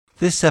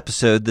This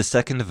episode, the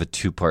second of a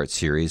two-part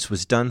series,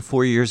 was done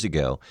 4 years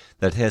ago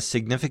that has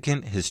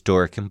significant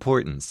historic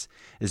importance.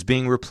 Is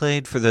being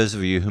replayed for those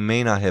of you who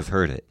may not have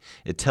heard it.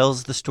 It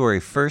tells the story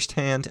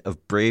firsthand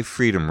of brave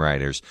freedom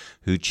riders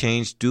who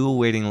changed dual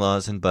waiting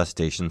laws in bus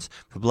stations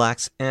for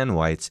blacks and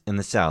whites in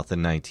the South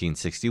in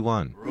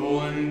 1961.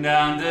 Rolling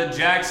down to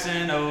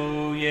Jackson,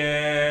 oh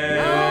yeah.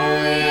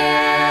 Oh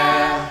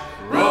yeah.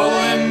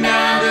 Rolling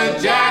down to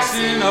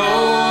Jackson,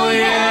 oh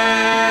yeah.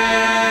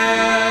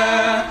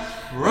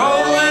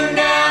 Rolling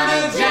down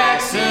to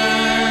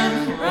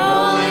Jackson.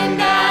 Rolling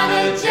down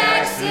to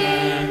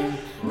Jackson.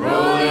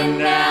 Rolling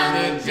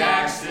down to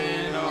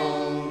Jackson,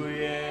 oh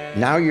yeah.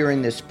 Now you're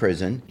in this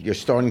prison. You're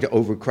starting to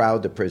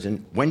overcrowd the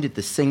prison. When did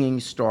the singing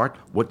start?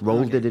 What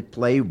role did it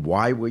play?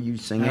 Why were you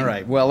singing? All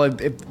right. Well,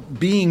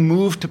 being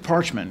moved to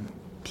Parchman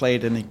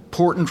played an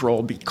important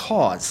role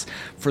because,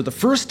 for the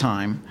first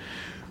time,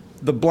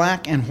 the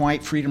black and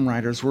white freedom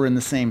riders were in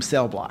the same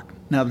cell block.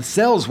 Now, the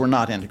cells were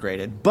not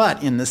integrated,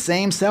 but in the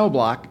same cell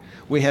block,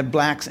 we had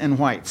blacks and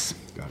whites.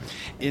 Got it.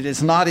 It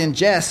is not in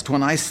jest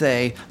when I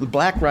say the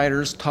black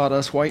riders taught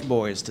us white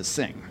boys to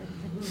sing.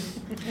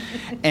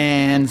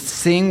 And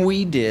sing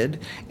we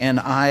did,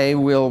 and I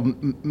will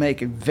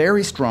make a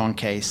very strong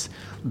case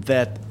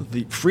that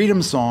the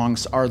freedom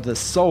songs are the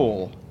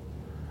soul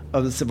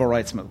of the civil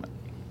rights movement.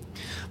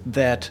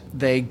 That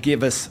they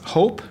give us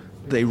hope,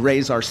 they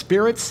raise our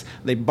spirits,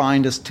 they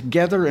bind us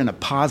together in a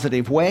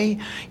positive way,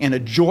 in a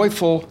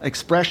joyful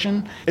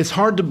expression. It's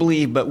hard to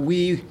believe, but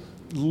we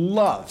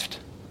loved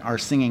our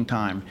singing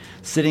time,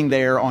 sitting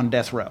there on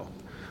death row.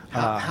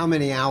 How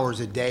many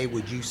hours a day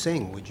would you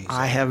sing, would you say?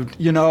 I have,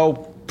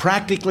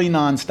 practically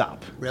nonstop.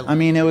 Really? I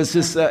mean, it was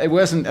just, it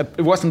wasn't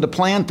a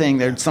planned thing.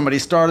 There'd somebody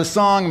start a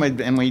song,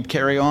 and we'd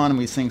carry on, and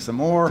we'd sing some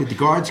more. Did the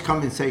guards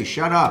come and say,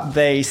 shut up?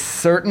 They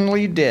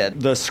certainly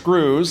did. The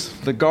screws,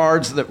 the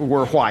guards that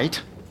were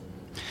white,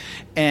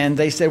 and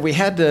they said we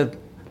had to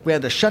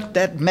shut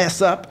that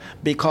mess up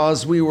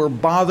because we were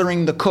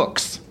bothering the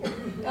cooks.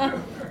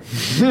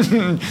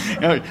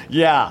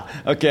 Yeah,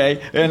 okay.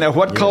 And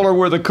what color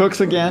were the cooks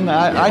again?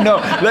 I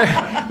know.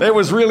 They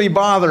was really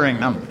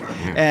bothering them.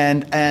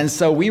 And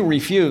so we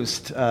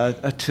refused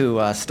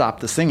to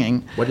stop the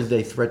singing. What did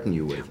they threaten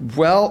you with?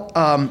 Well,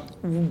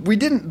 they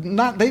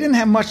didn't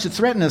have much to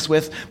threaten us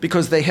with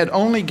because they had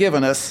only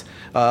given us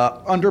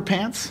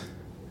underpants,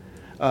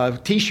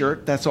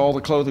 T-shirt, that's all the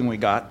clothing we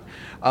got,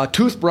 a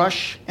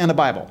toothbrush, and a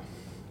Bible.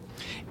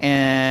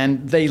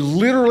 And they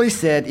literally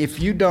said, if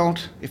you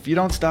don't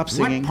stop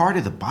singing... What part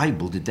of the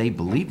Bible did they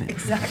believe in?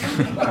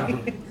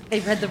 Exactly. They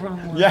read the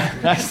wrong one. Yeah,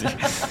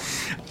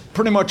 that's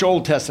pretty much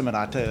Old Testament,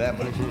 I'll tell you that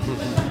much.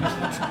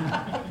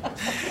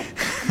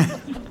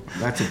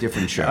 That's a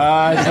different show.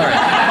 Sorry.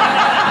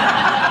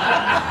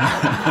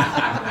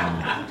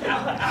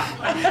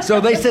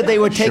 So they said they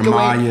would take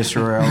Shema away...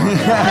 Yisrael. Go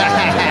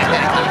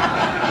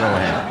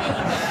ahead.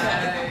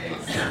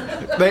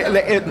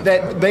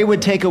 They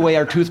would take away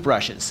our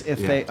toothbrushes if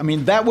they. I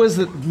mean, that was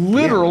the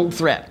literal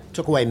threat.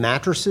 Took away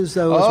mattresses,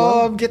 though, as well?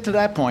 I'll get to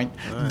that point.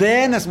 Right.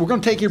 Then we're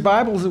going to take your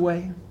Bibles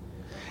away.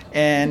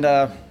 And,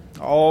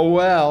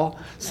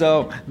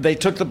 So they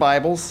took the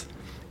Bibles,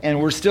 and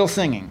we're still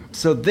singing.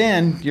 So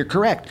then, you're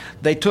correct,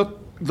 they took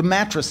the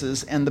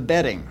mattresses and the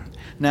bedding.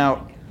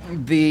 Now,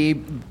 the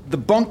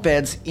bunk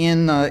beds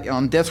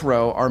on death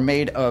row are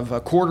made of a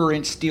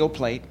 1/4-inch steel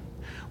plate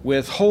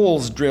with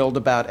holes drilled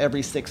about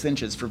every 6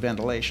 inches for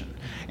ventilation.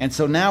 And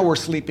so now we're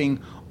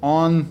sleeping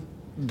on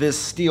this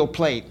steel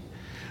plate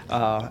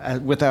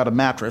without a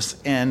mattress,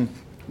 and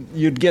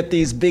you'd get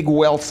these big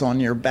welts on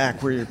your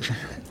back where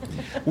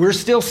we're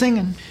still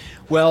singing.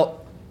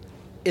 Well,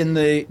 in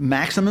the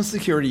maximum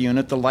security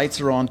unit, the lights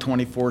are on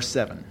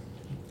 24/7.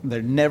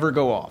 They never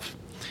go off.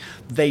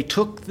 They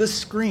took the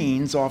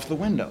screens off the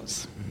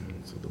windows.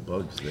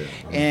 Bugs there.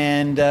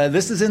 And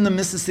this is in the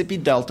Mississippi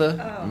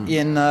Delta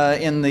in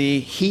the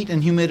heat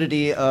and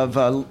humidity of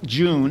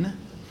June,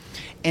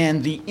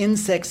 and the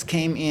insects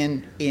came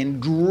in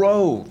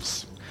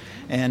droves.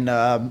 And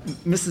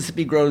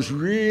Mississippi grows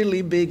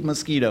really big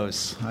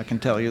mosquitoes, I can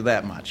tell you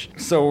that much.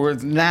 So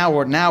now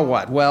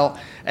what? Well,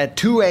 at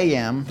 2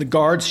 a.m., the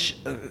guards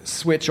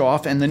switch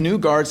off, and the new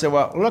guards say,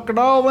 well, look at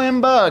all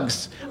them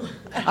bugs.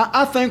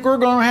 I think we're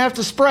going to have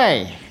to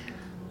spray.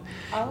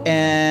 Oh.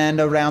 And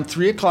around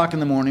 3 o'clock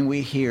in the morning,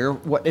 we hear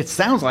what it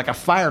sounds like a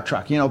fire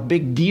truck. A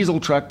big diesel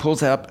truck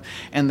pulls up,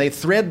 and they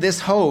thread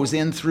this hose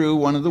in through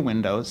one of the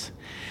windows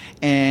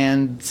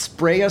and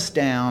spray us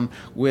down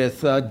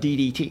with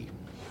DDT.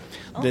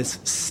 Oh. This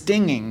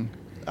stinging,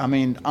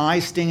 eye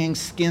stinging,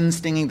 skin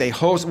stinging.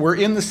 We're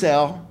in the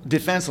cell,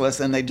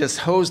 defenseless, and they just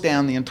hose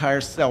down the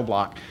entire cell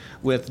block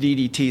with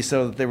DDT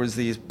so that there was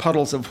these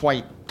puddles of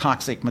white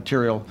toxic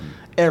material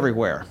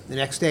everywhere. The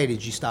next day,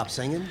 did you stop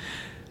singing?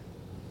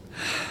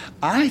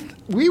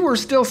 We were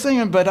still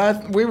singing, but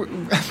we were.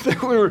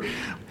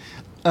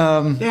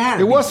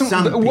 It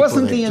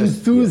wasn't the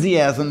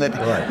enthusiasm that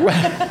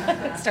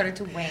It started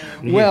to wane.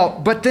 Well,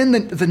 but then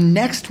the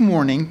next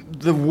morning,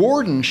 the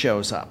warden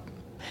shows up,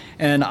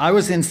 and I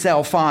was in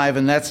cell 5,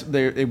 and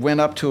it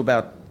went up to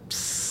about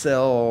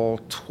cell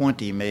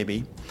 20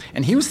 maybe,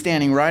 and he was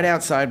standing right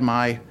outside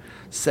my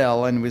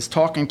cell and was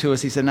talking to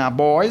us. He said, "Now,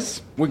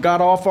 boys, we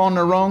got off on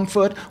the wrong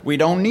foot. We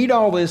don't need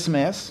all this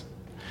mess.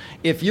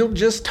 If you'll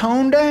just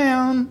tone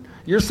down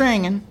your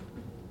singing,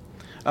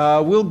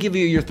 we'll give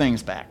you your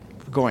things back."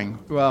 Going,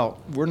 "Well,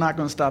 we're not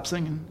going to stop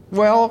singing."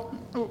 "Well,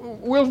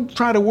 we'll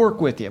try to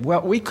work with you."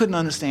 Well, we couldn't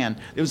understand.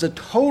 It was a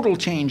total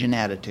change in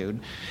attitude.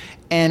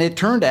 And it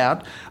turned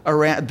out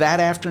around that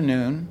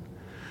afternoon,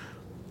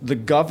 the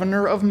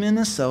governor of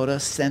Minnesota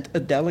sent a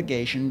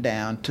delegation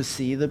down to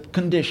see the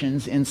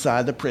conditions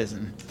inside the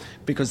prison,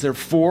 because there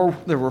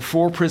were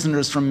four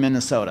prisoners from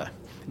Minnesota.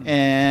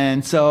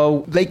 And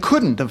so they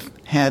couldn't have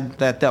had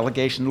that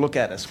delegation look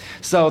at us.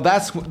 So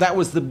that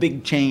was the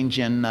big change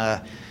in...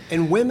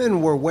 And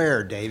women were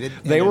where, David?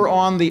 They were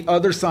on the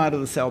other side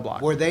of the cell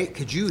block. Were they?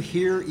 Could you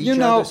hear each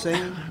other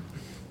singing?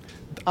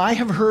 I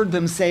have heard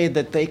them say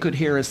that they could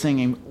hear us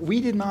singing.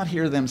 We did not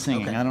hear them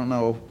singing. Okay. I don't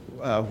know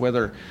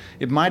whether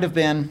it might have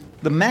been.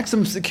 The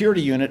maximum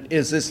security unit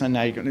is is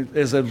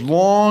a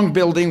long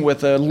building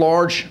with a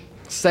large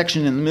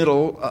section in the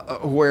middle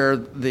where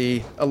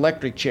the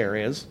electric chair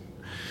is.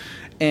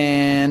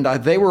 And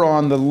they were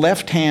on the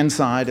left-hand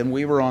side, and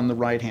we were on the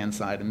right-hand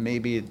side, and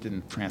maybe it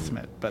didn't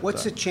transmit. But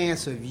what's the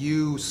chance of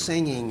you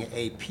singing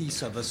a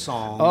piece of a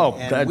song? Oh,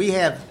 and we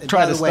have.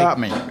 Try to stop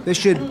me. This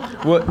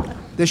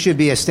should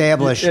be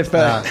established. If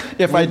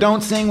I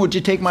don't sing, would you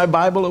take my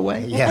Bible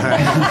away? Yeah.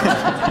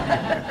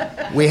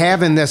 Right. We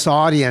have in this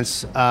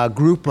audience a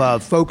group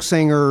of folk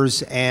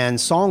singers and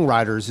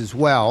songwriters as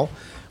well.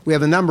 We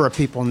have a number of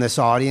people in this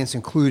audience,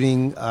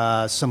 including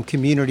some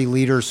community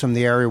leaders from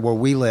the area where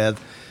we live,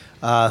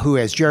 who,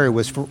 as Jerry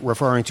was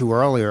referring to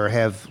earlier,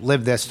 have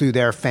lived this through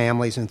their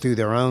families and through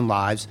their own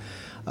lives.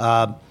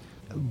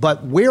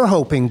 But we're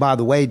hoping, by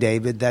the way,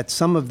 David, that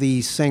some of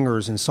these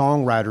singers and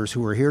songwriters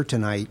who are here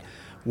tonight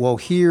will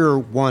hear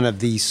one of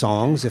these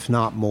songs, if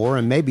not more,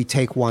 and maybe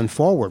take one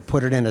forward,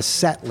 put it in a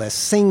set list,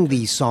 sing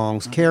these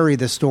songs, carry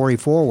the story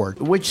forward.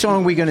 Which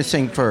song are we going to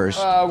sing first?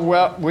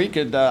 Well, we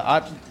could.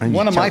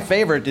 One of my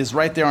favorite is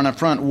right there on the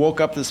front. Woke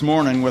up this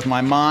morning with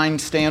my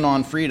mind staying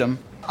on freedom.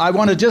 I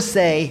want to just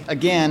say,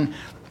 again,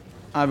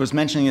 I was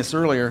mentioning this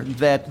earlier,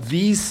 that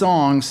these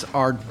songs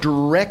are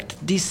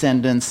direct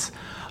descendants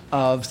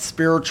of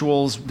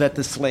spirituals that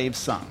the slaves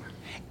sung.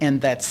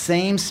 And that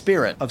same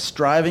spirit of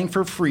striving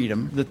for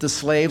freedom that the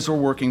slaves were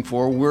working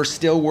for, we're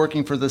still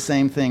working for the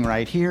same thing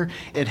right here.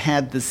 It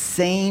had the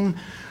same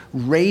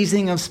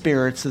raising of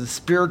spirits, the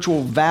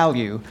spiritual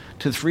value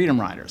to the Freedom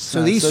Riders.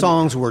 So these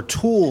songs were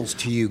tools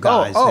to you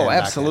guys? Oh,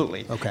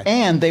 absolutely. Okay.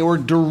 And they were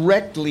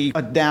directly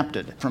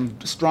adapted from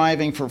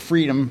striving for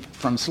freedom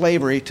from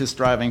slavery to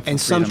striving for freedom. And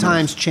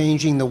sometimes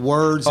changing the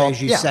words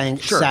as you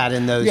sat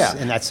in those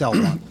in that cell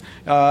block.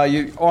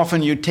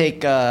 You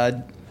take...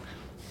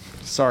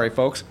 sorry,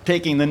 folks,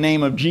 taking the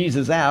name of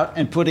Jesus out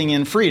and putting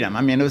in freedom.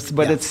 I mean, it's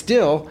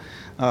still...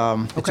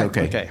 It's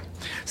okay.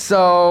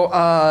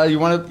 So, you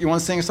want to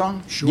sing a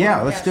song? Sure.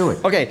 Yeah, let's do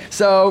it. Okay,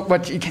 so,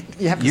 but you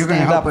have to You're going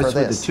to stand help up us for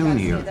with this. the tune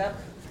here.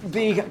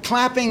 The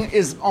clapping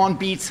is on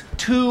beats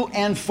 2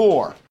 and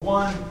 4.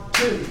 1,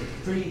 2,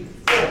 3,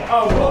 4.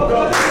 I woke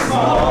up this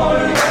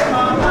morning in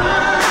my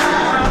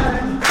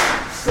mind,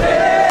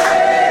 set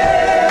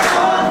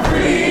on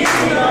freedom.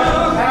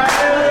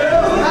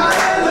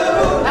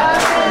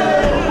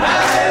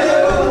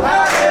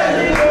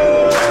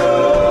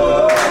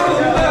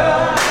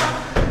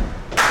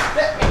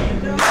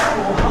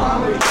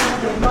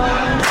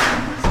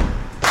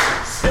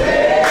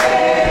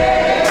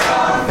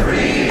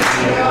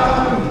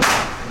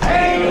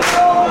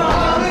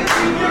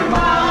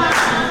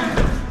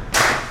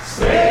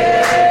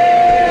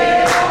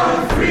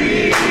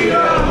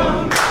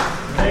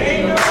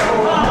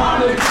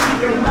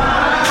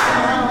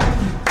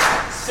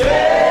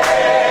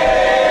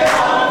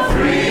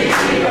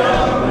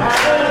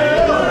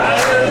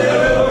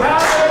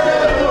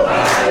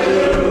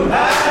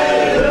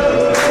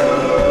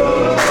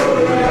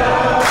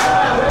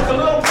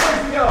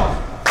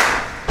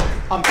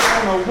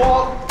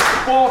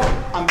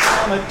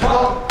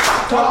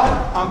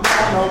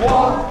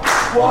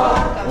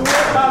 Walk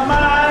with my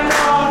mind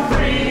on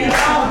freedom.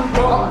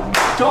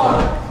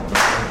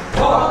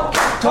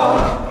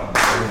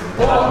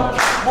 Walk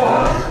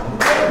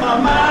with my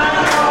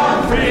mind on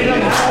freedom.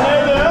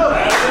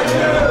 Hallelujah,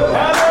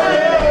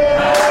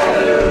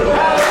 hallelujah,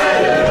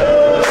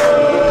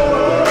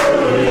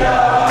 hallelujah.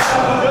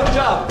 Good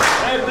job.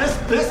 Hey,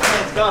 this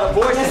man's got a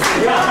voice.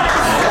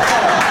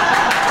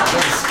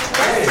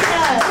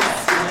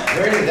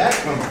 Where did that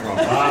come from?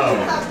 Wow.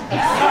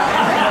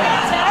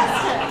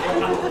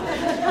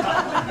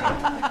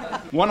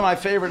 One of my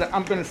favorite,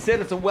 I'm going to sit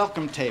at the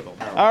welcome table.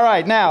 All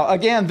right, now,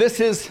 again,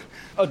 this is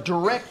a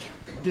direct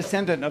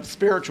descendant of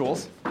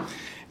spirituals.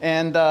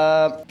 And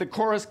the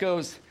chorus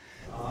goes,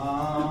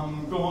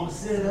 I'm going to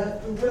sit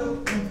at the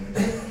welcome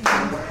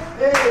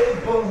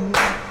table.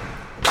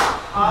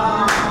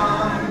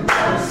 I'm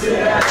going to sit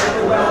at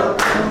the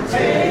welcome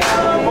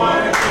table.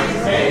 One of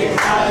these days,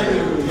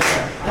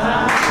 hallelujah.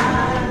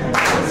 I'm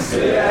going to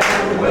sit at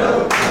the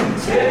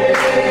welcome table.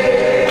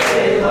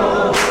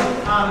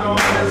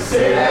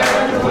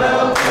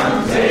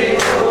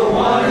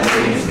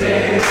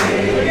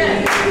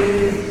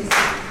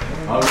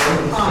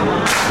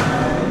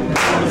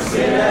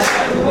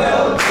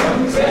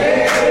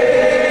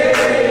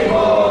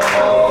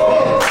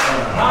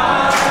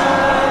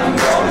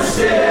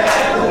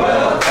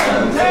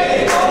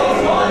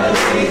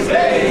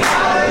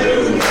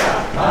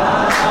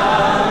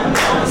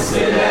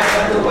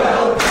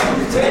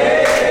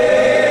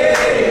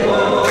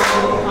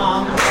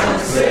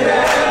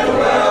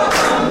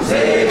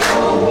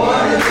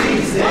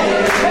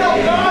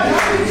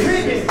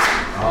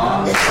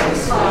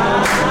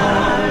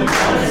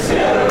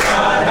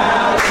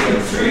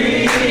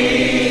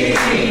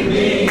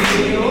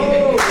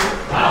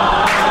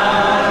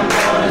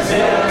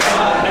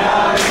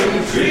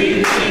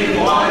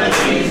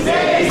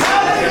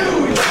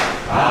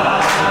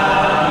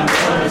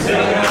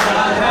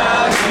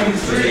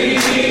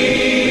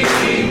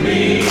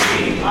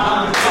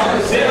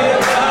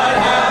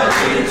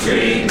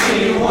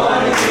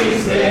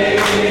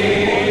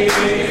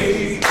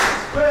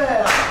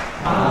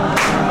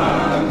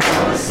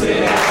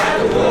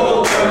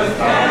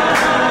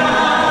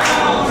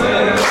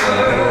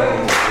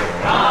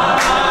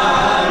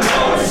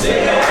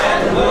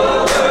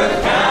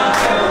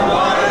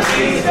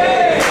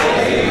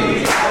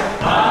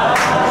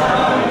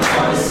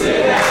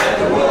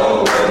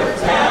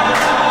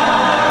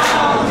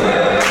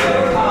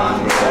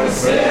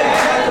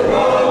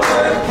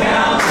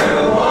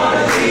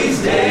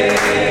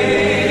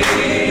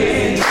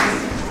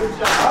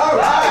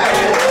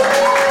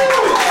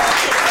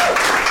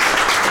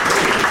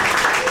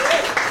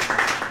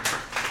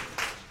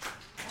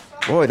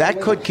 Boy,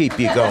 that could keep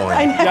you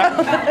going.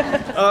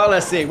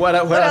 Let's see. What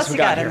else we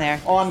got in here?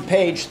 there? On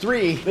page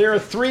 3, there are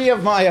 3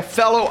 of my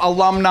fellow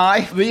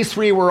alumni. These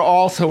 3 were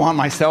also on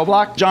my cell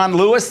block. John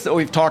Lewis, that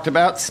we've talked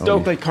about,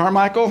 Stokely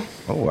Carmichael,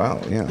 Oh, wow,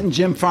 yeah. and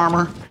Jim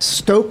Farmer.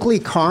 Stokely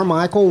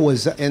Carmichael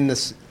was in the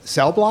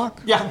cell block?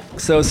 Yeah.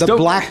 So The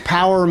Black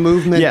Power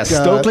movement? Yes,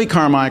 Stokely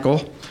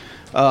Carmichael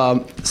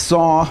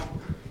saw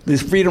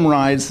these freedom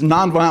rides,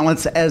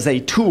 nonviolence as a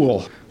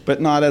tool,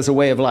 but not as a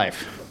way of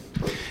life.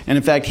 And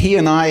in fact, he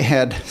and I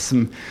had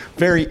some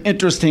very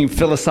interesting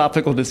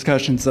philosophical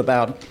discussions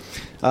about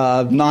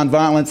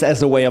nonviolence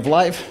as a way of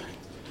life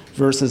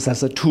versus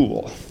as a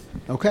tool.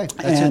 Okay,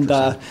 that's And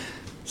interesting.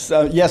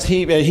 so, yes,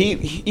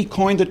 he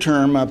coined the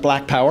term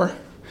Black Power,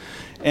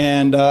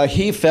 and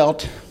he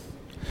felt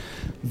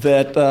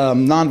that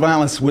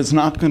nonviolence was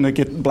not going to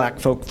get black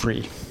folk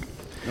free.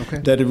 Okay.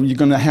 That you're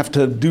going to have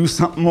to do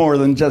something more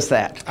than just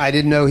that. I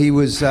didn't know he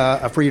was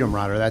a freedom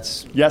rider.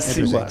 That's Yes,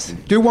 he interesting.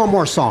 was. Do one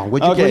more song,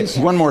 would you Okay, please?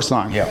 one more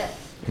song. Yeah.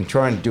 I'm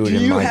trying to do it Do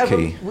in you my have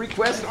key. a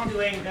request on? You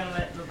ain't gonna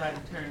let nobody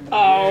turn me.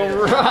 All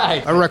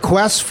right. A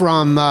request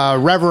from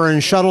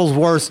Reverend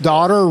Shuttlesworth's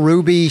daughter,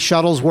 Ruby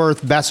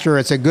Shuttlesworth Bester.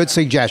 It's a good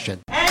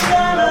suggestion. Ain't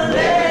gonna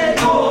let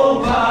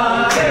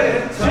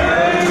nobody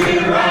turn me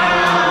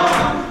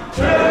round,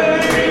 turn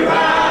me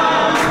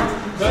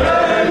round,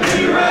 turn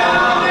me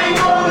round. Ain't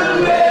gonna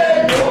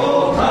let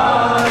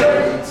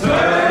nobody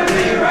turn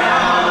me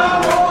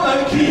round. I'm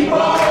gonna keep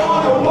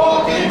on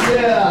walking,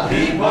 yeah.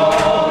 Keep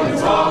on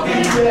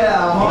talking,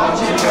 yeah.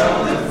 Marching up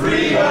the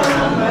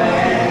freedom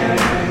man.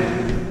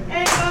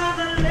 Ain't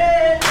gonna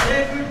let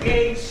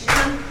segregation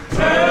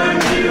turn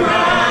me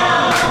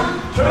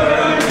round,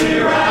 turn me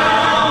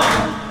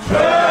round,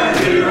 turn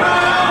me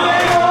round.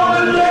 Ain't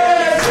gonna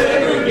let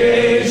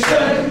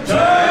segregation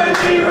turn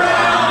me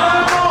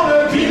round. I'm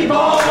gonna keep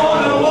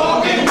on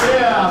walking,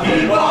 yeah.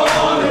 Keep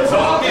on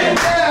talking,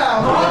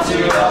 yeah.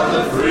 Marching up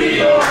the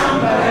freedom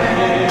man.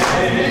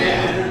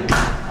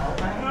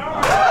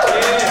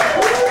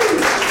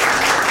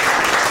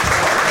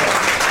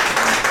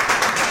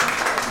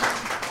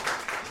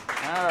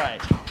 All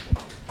right.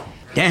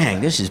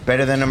 Dang, this is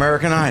better than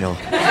American Idol.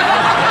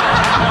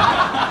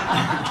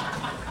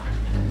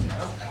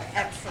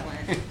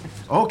 Excellent.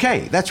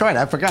 Okay, that's right.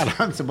 I forgot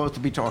I'm supposed to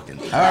be talking.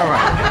 All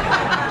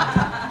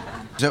right.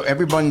 So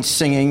everyone's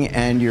singing,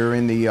 and you're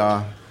in the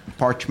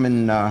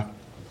Parchman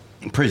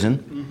prison.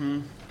 Mm-hmm.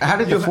 How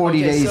did the 40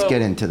 okay, days so-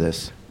 get into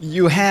this?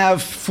 You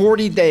have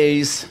 40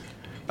 days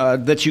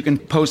that you can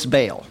post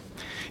bail.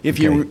 If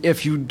you Okay.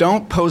 if you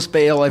don't post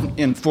bail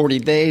in 40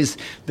 days,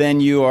 then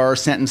you are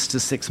sentenced to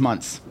 6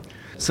 months.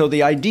 So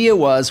the idea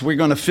was we're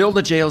going to fill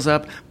the jails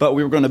up, but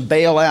we were going to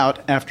bail out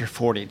after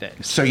 40 days.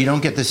 So you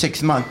don't get the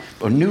 6 month,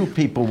 or new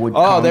people would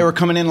Oh, come. they were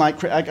coming in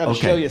like I got to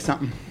Okay. show you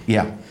something.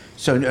 Yeah.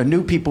 So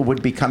new people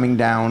would be coming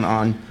down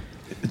on.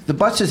 The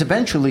buses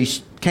eventually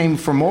came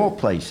from all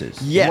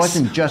places. Yes, It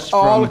wasn't just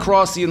all from.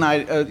 across the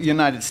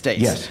United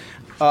States. Yes.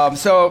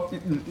 So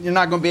you're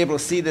not going to be able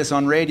to see this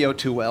on radio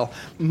too well.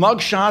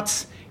 Mug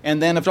shots, and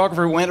then a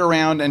photographer went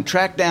around and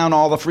tracked down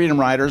all the Freedom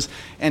Riders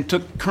and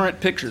took current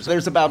pictures.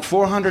 There's about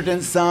 400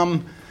 and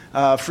some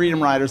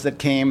Freedom Riders that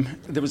came.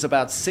 There was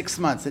about 6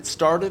 months. It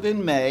started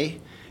in May,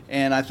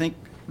 and I think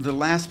the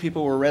last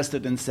people were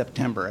arrested in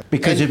September.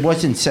 Because it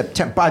was in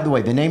September. By the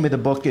way, the name of the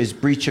book is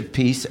Breach of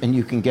Peace, and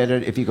you can get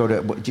it if you go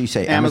to, what do you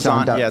say,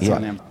 Amazon, Amazon? yeah, it's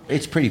on Amazon.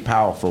 It's pretty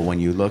powerful when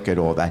you look at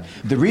all that.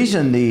 The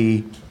reason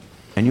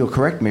and you'll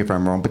correct me if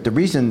I'm wrong, but the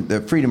reason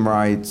the Freedom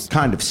Rides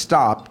kind of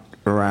stopped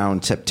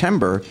around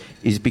September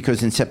is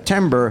because in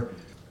September,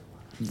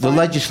 the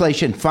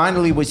legislation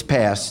finally was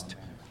passed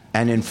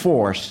and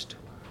enforced.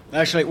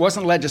 Actually, it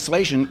wasn't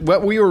legislation.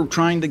 What we were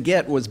trying to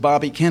get was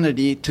Bobby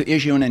Kennedy to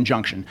issue an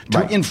injunction to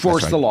Right,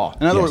 enforce that's the right. law.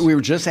 In other Yes. words, we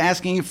were just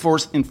asking him to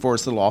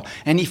enforce the law,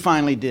 and he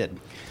finally did.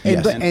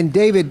 And, Yes. and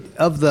David,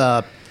 of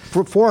the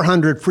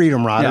 400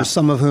 Freedom Riders, Yeah.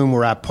 some of whom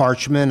were at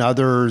Parchman,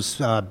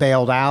 others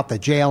bailed out. The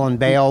jail and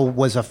bail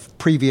was a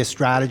previous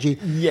strategy.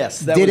 Yes,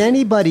 that Did was-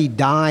 anybody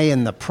die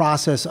in the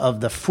process of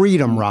the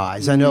Freedom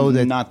Rise? I know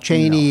that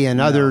Cheney and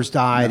others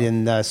died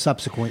in the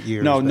subsequent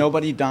years. No, but-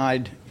 nobody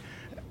died.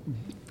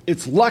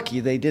 It's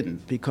lucky they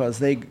didn't because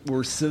they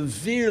were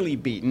severely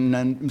beaten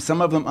and some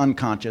of them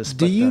unconscious.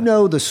 Do but, you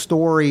know the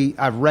story?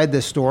 I've read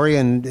this story,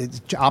 and it's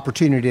an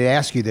opportunity to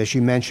ask you this.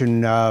 You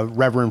mentioned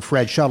Reverend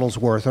Fred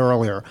Shuttlesworth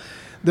earlier.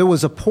 There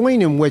was a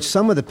point in which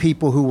some of the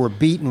people who were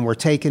beaten were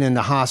taken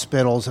into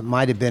hospitals. It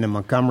might have been in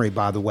Montgomery,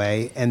 by the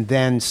way, and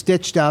then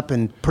stitched up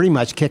and pretty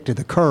much kicked to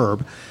the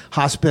curb.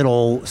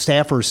 Hospital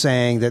staffers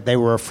saying that they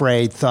were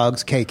afraid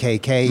thugs,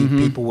 KKK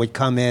people would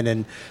come in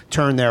and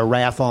turn their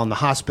wrath on the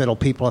hospital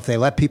people if they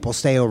let people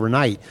stay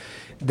overnight.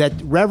 That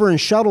Reverend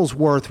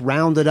Shuttlesworth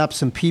rounded up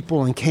some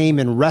people and came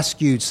and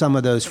rescued some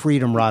of those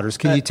Freedom Riders.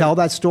 Can you tell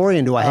that story,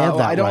 and do I have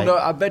that I don't right? know.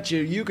 I bet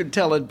you could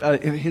tell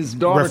it. His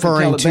daughter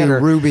Referring could tell it to better.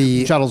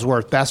 Ruby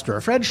Shuttlesworth Bester.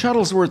 Fred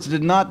Shuttlesworth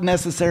did not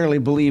necessarily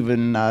believe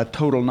in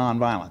total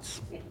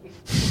nonviolence.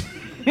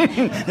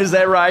 Is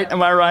that right?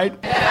 Am I right?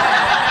 He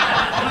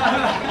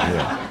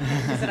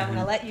said, I'm going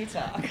to let you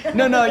talk.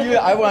 No,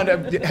 I want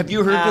to. Have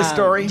you heard this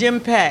story? Jim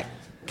Peck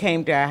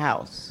came to our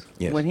house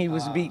when he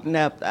was beaten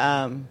up,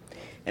 and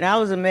I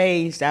was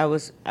amazed. I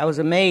was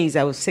amazed.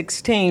 I was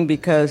 16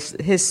 because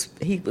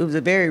it was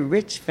a very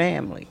rich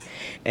family,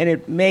 and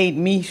it made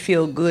me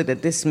feel good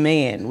that this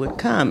man would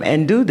come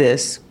and do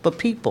this for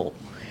people.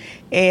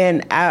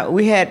 And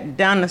we had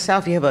down in the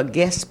South, you have a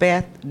guest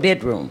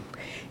bedroom.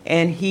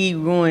 And he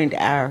ruined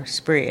our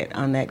spread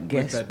on that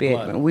guest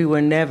bedroom. We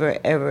were never,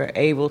 ever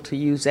able to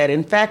use that.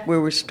 In fact, we're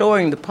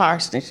restoring the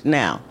parsonage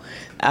now.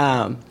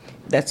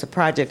 That's a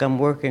project I'm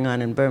working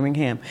on in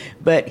Birmingham.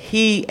 But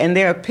and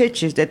there are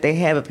pictures that they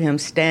have of him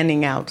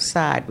standing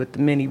outside with the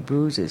many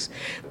bruises.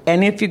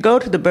 And if you go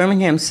to the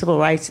Birmingham Civil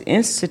Rights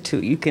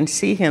Institute, you can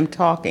see him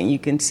talking. You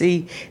can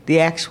see the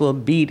actual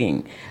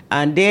beating.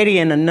 Daddy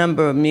and a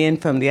number of men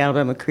from the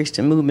Alabama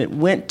Christian Movement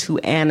went to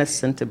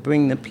Anniston to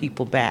bring the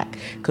people back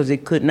because they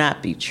could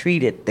not be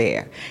treated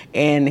there.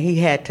 And he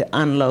had to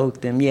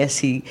unload them. Yes,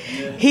 he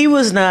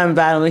was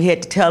nonviolent. He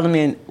had to tell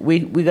them,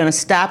 we're going to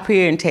stop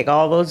here and take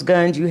all those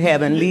guns you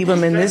have and leave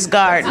them in this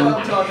garden,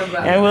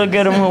 and we'll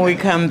get them when we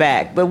come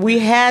back. But we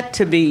had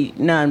to be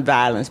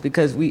nonviolent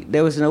because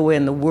there was nowhere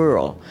in the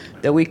world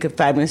that we could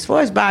fight. And as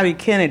far as Bobby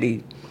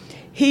Kennedy,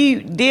 he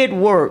did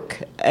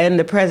work and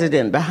the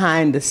president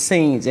behind the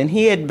scenes, and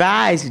he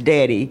advised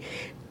Daddy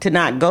to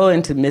not go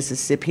into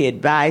Mississippi. He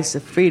advised the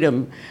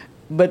freedom.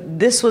 But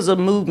this was a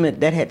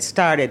movement that had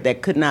started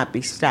that could not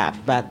be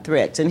stopped by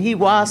threats. And he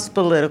was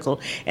political,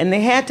 and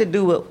they had to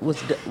do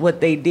what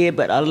they did,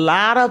 but a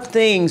lot of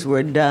things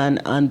were done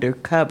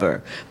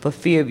undercover for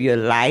fear of your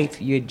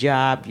life, your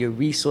job, your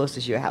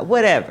resources, your house,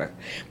 whatever.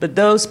 But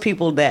those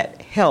people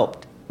that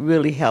helped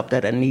really helped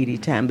at a needy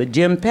time. But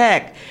Jim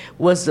Peck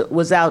was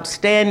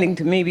outstanding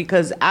to me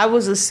because I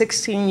was a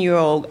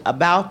 16-year-old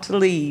about to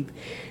leave.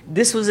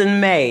 This was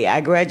in May.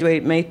 I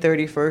graduated May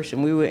 31st,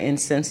 and we were in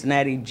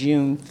Cincinnati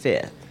June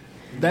 5th.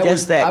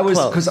 Close.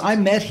 Because I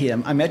met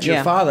him. I met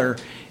your father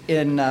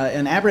in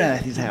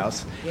Abernathy's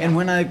house, and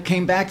when I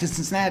came back to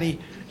Cincinnati,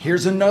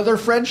 here's another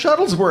Fred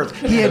Shuttlesworth.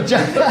 He had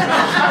just.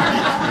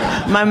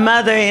 My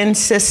mother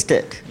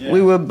insisted. Yeah.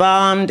 We were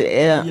bombed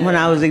when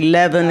I was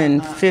 11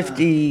 in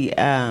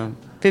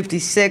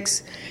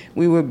 56.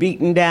 We were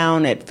beaten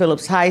down at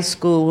Phillips High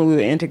School when we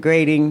were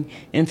integrating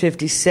in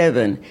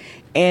 57.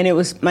 And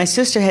my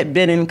sister had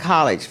been in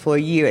college for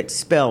a year at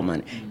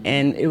Spelman,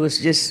 and it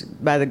was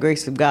just by the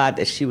grace of God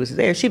that she was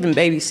there. She even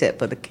babysat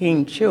for the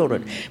King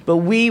children. But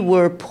we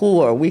were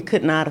poor. We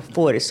could not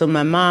afford it. So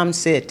my mom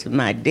said to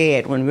my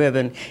dad when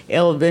Reverend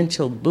L.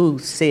 Venture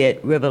Booth said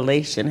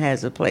Revelation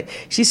has a place,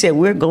 she said,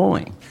 we're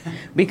going.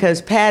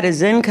 Because Pat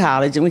is in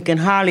college, and we can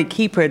hardly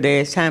keep her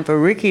there. It's time for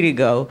Ricky to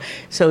go.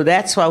 So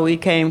that's why we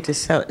came to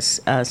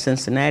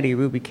Cincinnati.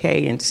 Ruby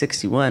Kay in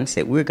 61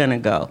 said, we're going to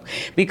go.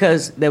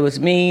 Because there was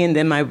me, and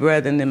then my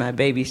brother, and then my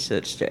baby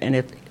sister. And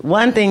if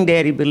one thing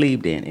Daddy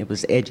believed in, it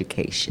was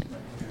education.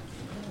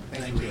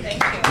 Thank you.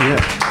 Thank you.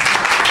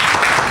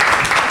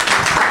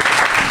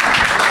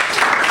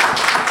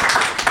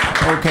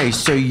 Yeah. Okay,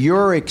 so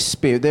your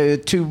experience, there are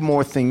two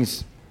more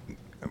things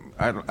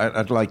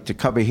I'd like to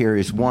cover here.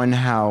 Is one,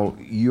 how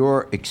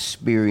your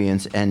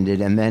experience ended,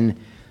 and then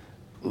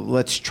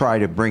let's try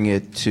to bring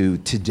it to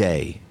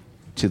today,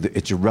 to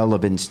its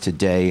relevance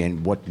today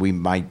and what we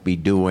might be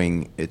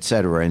doing, et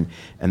cetera.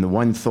 And the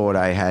one thought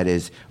I had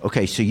is,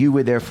 okay, so you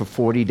were there for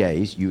 40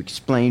 days. You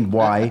explained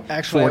why.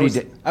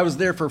 Actually, I was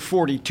there for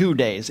 42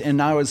 days,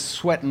 and I was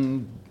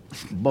sweating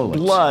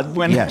blood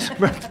when. Yes. I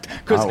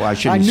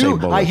shouldn't say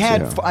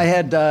bullets. I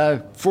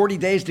had 40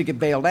 days to get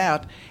bailed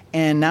out.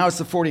 And now it's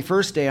the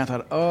 41st day. I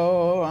thought,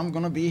 I'm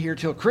going to be here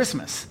till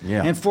Christmas.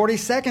 Yeah. And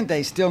 42nd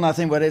day, still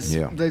nothing, but it's...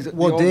 Yeah.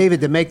 Well,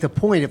 David, to make the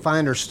point, if I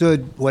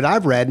understood what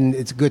I've read, and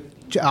it's a good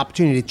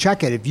opportunity to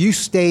check it, if you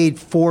stayed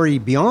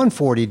beyond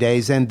 40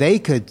 days, then they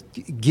could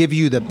give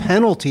you the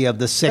penalty of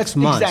the 6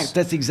 months.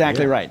 That's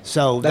exactly right.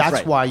 So that's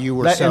right. Why you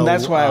were and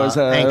that's why I was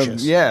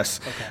anxious.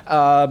 Yes.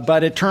 Okay.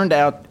 But it turned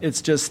out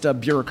it's just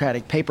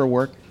bureaucratic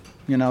paperwork.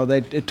 You know,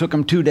 it took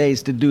them 2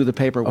 days to do the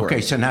paperwork.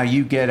 Okay, so now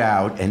you get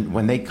out, and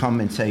when they come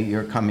and say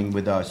you're coming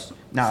with us,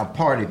 now a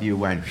part of you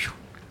went,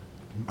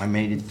 I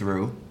made it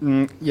through.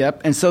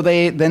 Yep, and so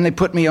they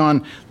put me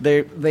on.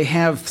 They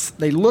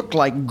look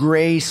like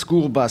gray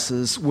school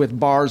buses with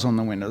bars on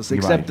the windows,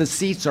 except the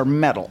seats are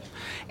metal.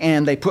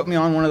 And they put me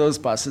on one of those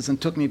buses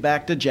and took me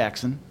back to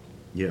Jackson.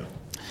 Yeah.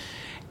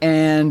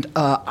 And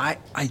I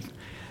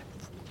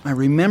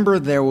remember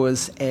there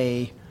was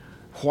a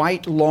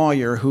white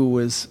lawyer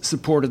who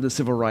supported the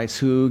civil rights,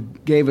 who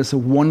gave us a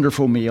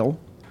wonderful meal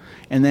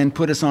and then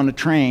put us on a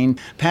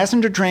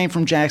passenger train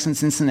from Jackson,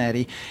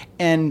 Cincinnati.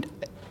 And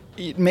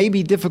it may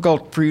be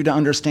difficult for you to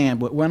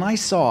understand, but when I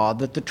saw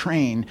that the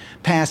train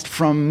passed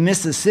from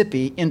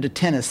Mississippi into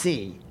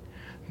Tennessee,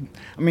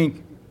 I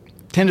mean,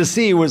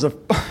 Tennessee was a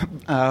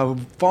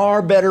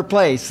far better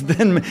place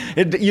than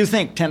you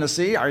think.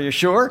 Tennessee, are you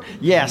sure?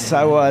 Yes,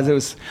 I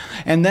was.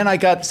 And then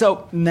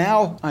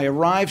now I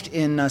arrived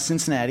in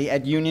Cincinnati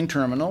at Union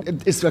Terminal.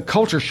 It's a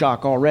culture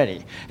shock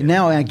already.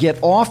 Now I get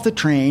off the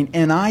train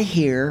and I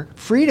hear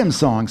freedom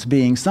songs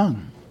being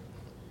sung.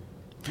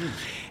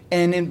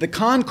 And in the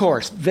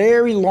concourse,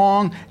 very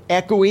long,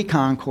 echoey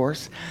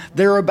concourse,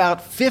 there are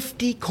about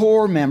 50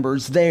 Corps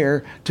members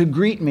there to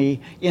greet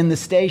me in the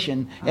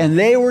station, and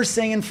they were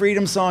singing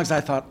freedom songs. I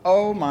thought,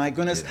 oh my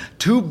goodness,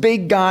 two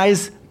big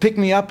guys picked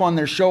me up on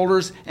their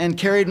shoulders and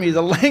carried me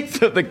the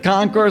length of the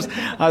concourse.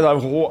 I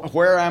thought,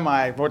 where am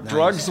I? What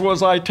drugs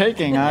was I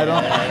taking? I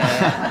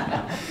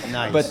don't.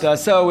 Nice. But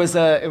so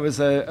it was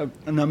an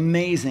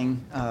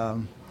amazing.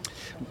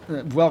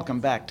 Welcome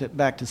back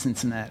to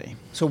Cincinnati.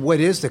 So what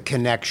is the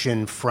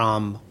connection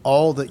from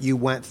all that you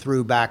went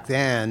through back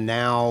then,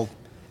 now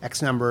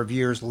X number of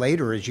years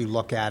later, as you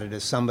look at it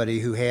as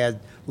somebody who had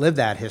lived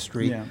that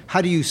history? Yeah.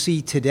 How do you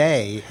see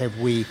today? Have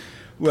we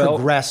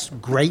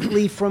progressed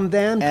greatly from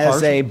then?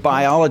 As a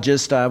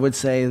biologist, I would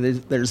say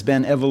there's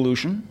been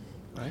evolution,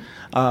 right?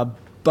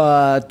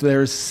 But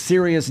there's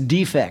serious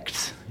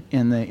defects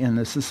in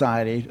the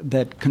society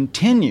that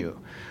continue.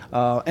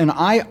 And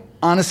I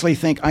honestly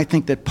think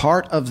that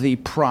part of the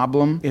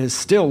problem is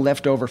still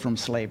left over from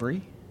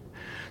slavery.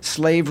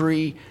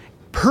 Slavery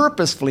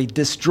purposefully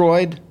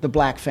destroyed the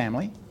black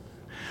family.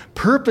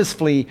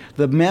 Purposefully,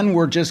 the men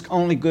were just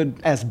only good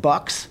as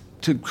bucks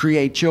to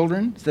create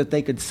children that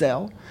they could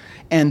sell.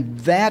 And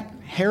that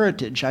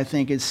heritage, I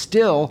think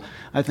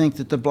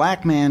that the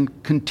black man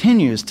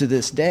continues to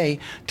this day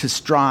to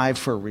strive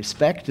for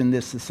respect in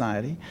this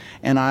society.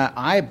 And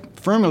I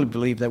firmly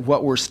believe that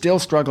what we're still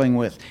struggling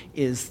with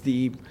is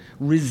the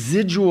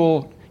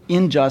residual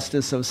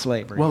injustice of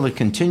slavery. Well, it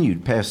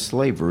continued past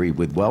slavery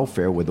with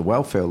welfare, where the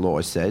welfare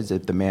law says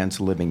if the man's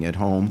living at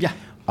home,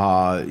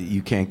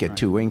 you can't get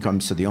two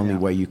incomes, so the only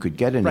way you could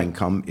get an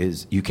income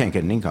is, you can't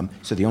get an income,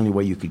 so the only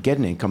way you could get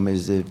an income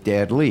is if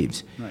dad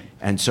leaves. Right.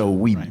 And so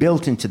we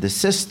built into the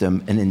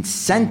system an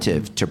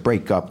incentive to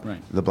break up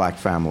the black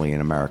family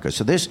in America.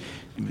 So this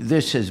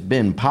has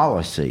been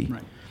policy,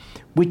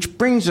 which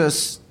brings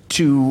us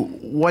to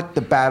what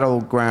the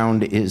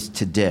battleground is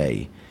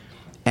today.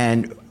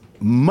 And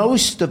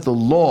most of the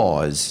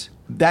laws,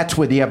 that's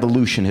where the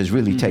evolution has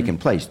really taken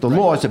place. The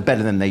laws are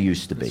better than they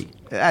used to be.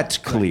 That's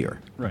clear.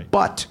 Right.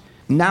 But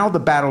now the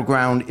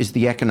battleground is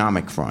the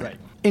economic front. Right.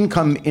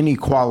 Income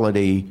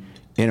inequality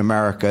in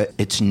America,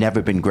 it's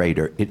never been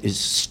greater. It is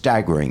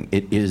staggering.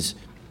 It is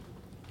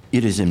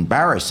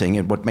embarrassing.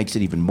 And what makes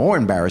it even more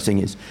embarrassing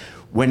is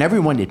when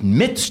everyone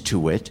admits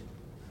to it.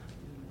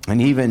 And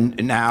even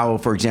now,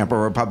 for example,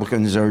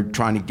 Republicans are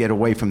trying to get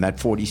away from that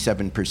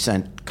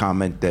 47%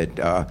 comment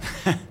that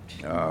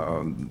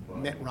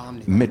Mitt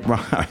Romney,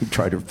 I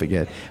try to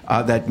forget,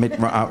 that Mitt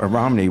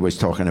Romney was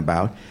talking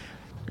about.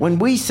 When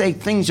we say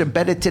things are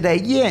better today,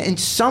 in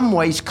some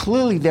ways,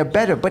 clearly they're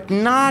better, but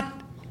not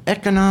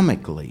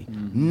economically.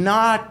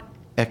 Not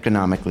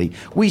economically.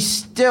 We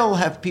still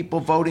have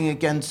people voting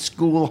against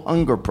school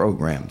hunger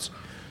programs,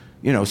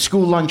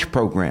 school lunch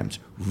programs.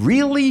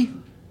 Really?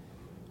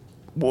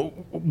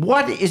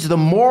 What is the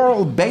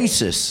moral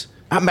basis?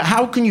 I mean,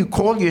 how can you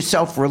call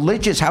yourself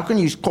religious? How can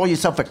you call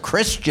yourself a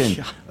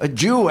Christian, a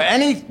Jew,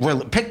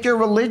 pick your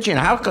religion?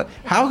 How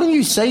can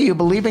you say you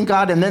believe in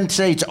God and then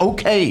say it's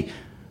okay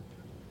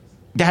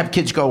to have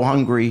kids go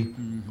hungry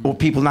or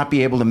people not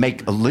be able to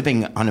make a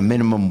living on a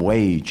minimum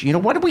wage?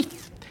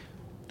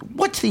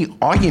 What's the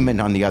argument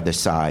on the other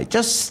side?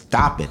 Just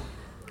stop it.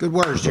 Good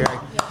words, Jerry.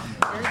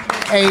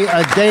 Hey,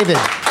 David.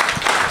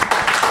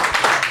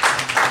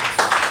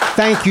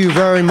 Thank you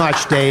very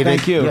much, David,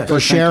 Thank you. for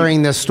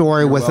sharing this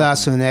story with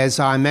us. And as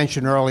I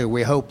mentioned earlier,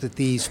 we hope that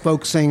these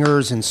folk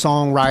singers and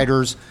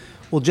songwriters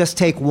will just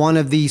take one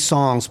of these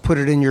songs, put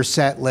it in your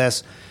set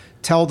list,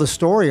 tell the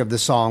story of the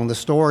song. The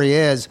story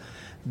is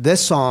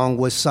this song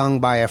was sung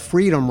by a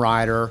freedom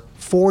rider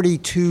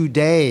 42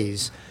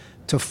 days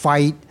to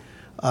fight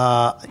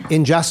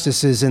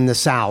injustices in the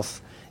South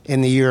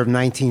in the year of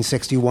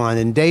 1961.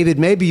 And David,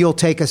 maybe you'll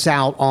take us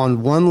out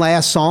on one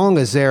last song.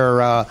 Is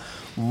there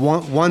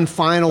one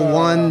final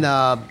one,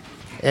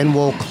 and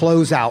we'll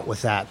close out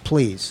with that,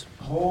 please.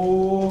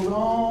 Hold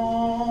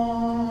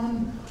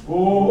on,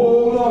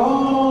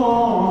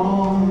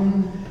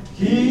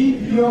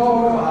 keep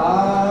your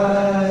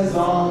eyes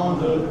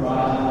on the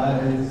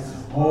prize.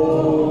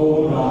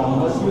 Hold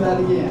on. Let's do that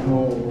again.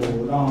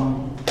 Hold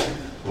on.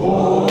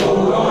 Hold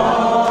on.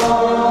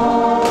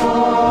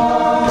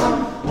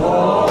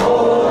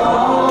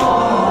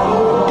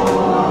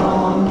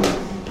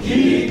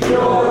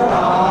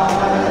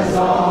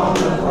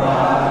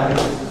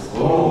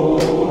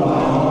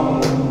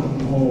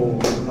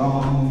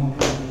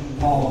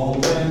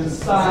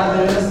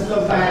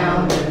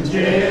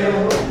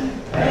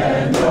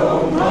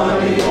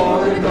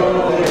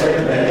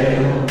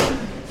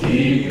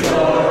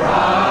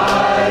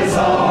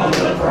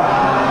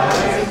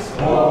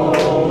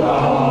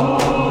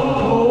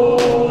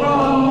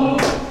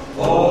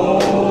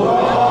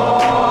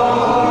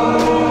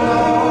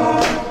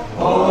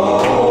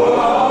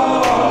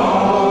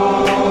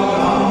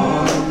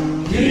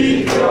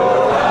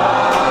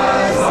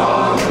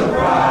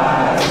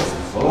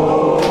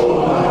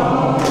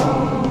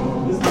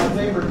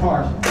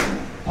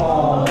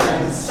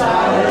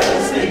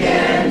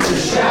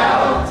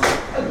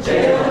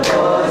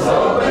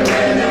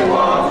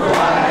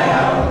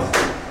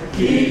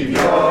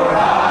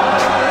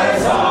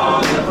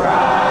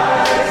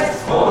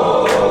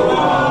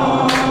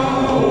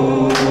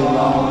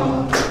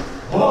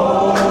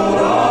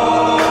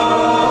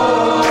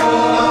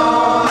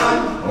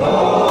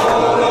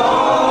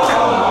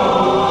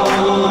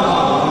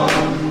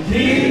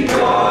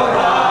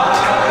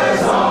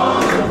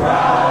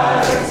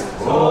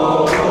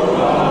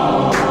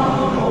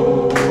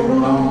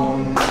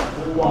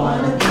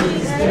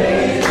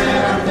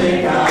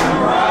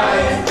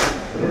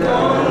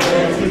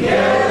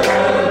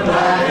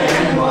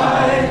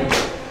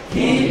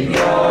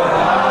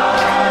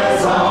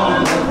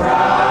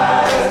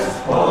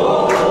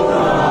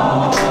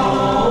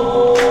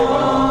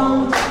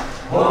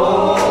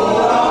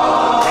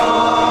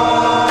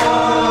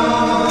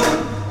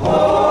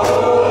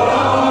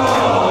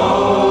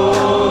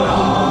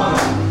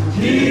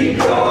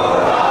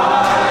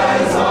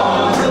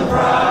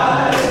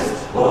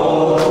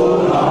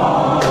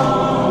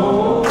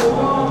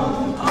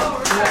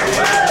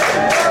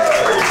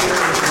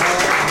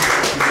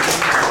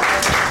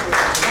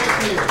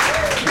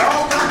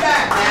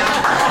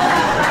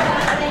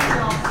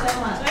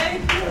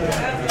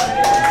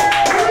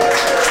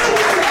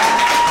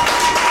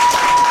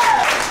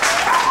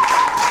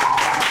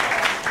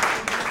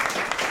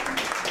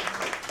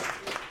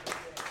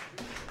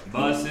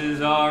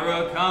 Buses are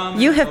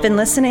a-coming. You have been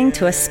listening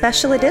to a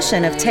special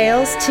edition of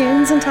Tales,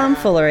 Tunes, and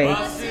Tomfoolery.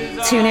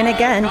 Tune in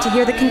again to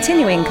hear the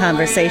continuing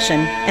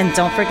conversation, and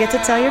don't forget to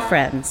tell your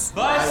friends.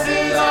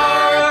 Buses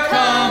are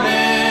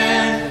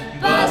a-coming.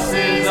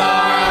 Buses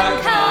are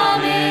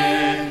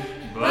a-coming.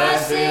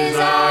 Buses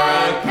are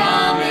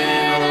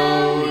a-coming.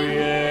 Oh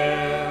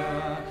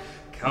yeah.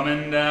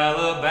 Coming to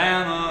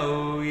Alabama.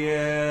 Oh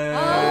yeah.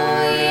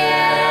 Oh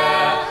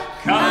yeah.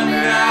 Coming to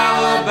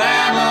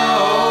Alabama.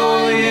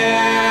 Oh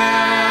yeah.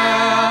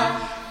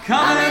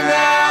 Coming to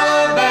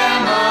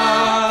Alabama.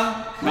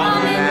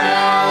 Coming to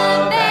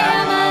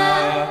Alabama.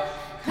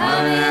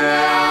 Coming to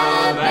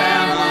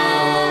Alabama.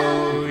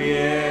 Oh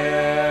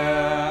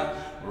yeah.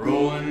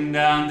 Rolling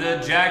down to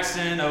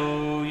Jackson.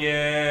 Oh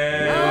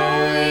yeah.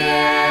 Oh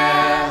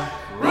yeah.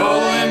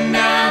 Rolling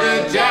down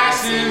to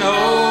Jackson.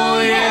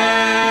 Oh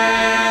yeah.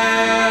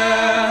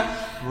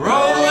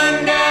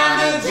 Rolling down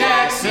to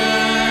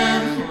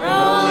Jackson.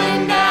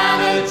 Rolling down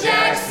to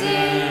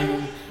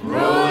Jackson.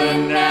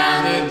 Rolling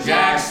down to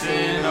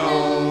Jackson.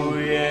 Oh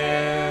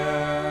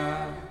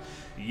yeah.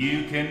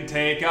 You can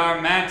take our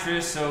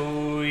mattress.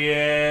 Oh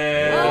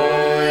yeah.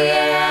 Oh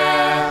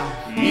yeah.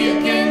 You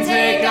can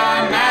take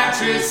our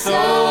mattress.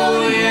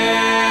 Oh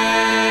yeah.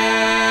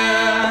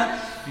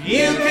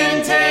 You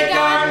can take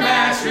our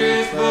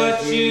mattress,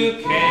 but you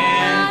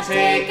can't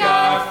take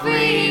our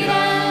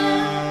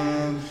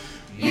freedom.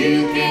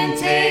 You can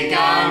take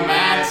our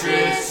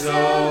mattress.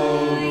 Oh